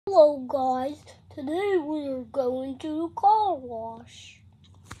Duplo, guys. Today we are going to the car wash.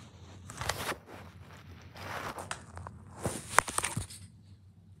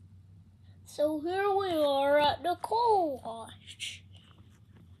 So here we are at the car wash.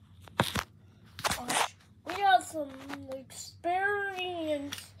 We have some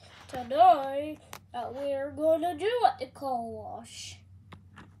experience today that we are going to do at the car wash.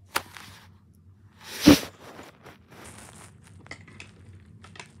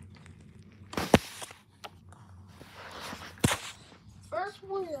 First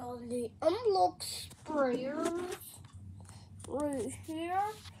we have the unlock sprayers right here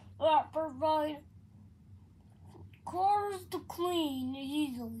that provide cars to clean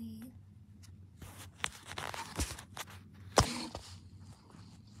easily.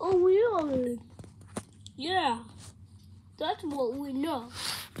 Oh really? Yeah, that's what we know.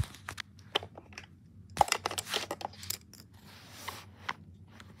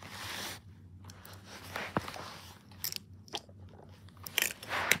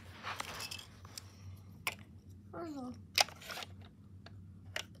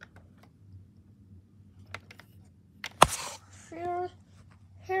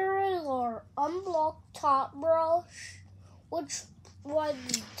 Here is our unblocked top brush, which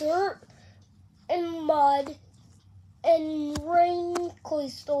wipes dirt and mud and rain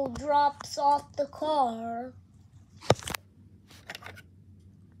crystal drops off the car.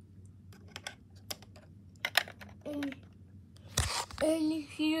 And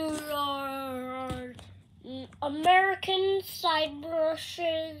here are American side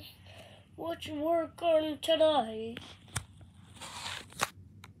brushes, which work on today.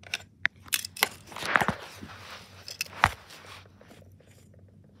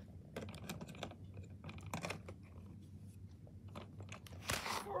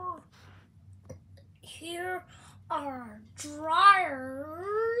 Here are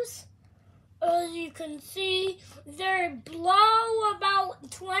dryers. As you can see, they blow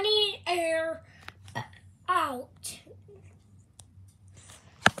about 20 air out.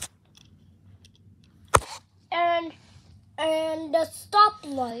 And the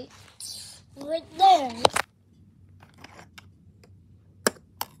stoplights right there.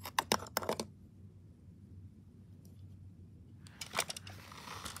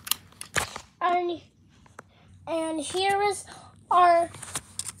 And here is our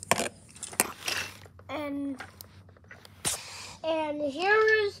and here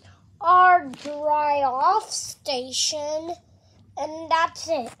is our dry off station, and that's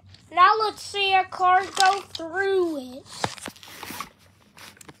it. Now let's see our cars go through it.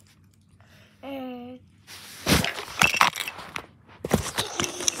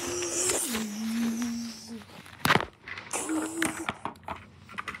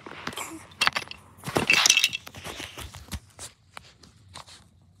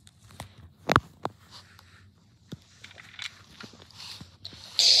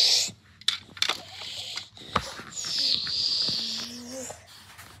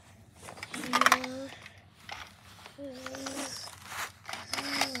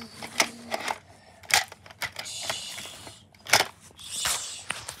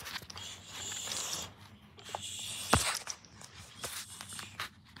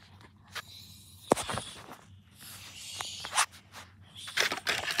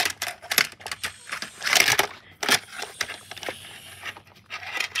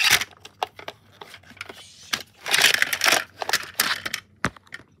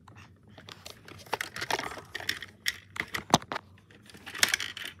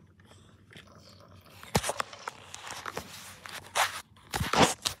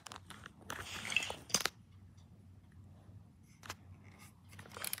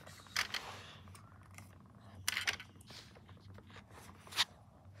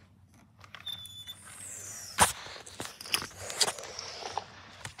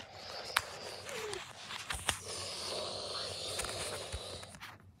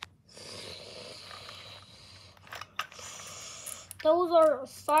 Those are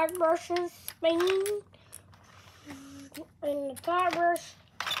side brushes spinning, and the top brush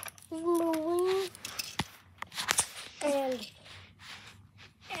is moving.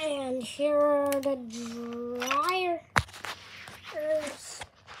 And here are the dryers.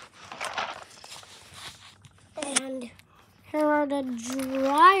 And here are the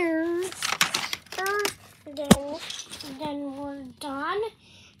dryers. Then we're done.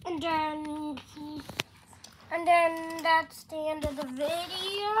 And then that's the end of the video.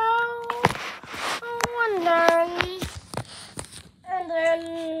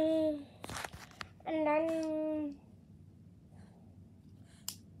 And then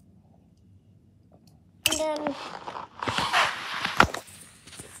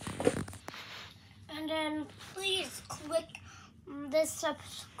the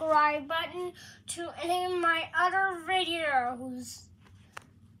subscribe button to any of my other videos.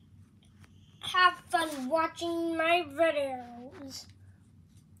 Have fun watching my videos.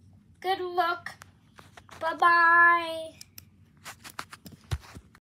 Good luck. Bye-bye.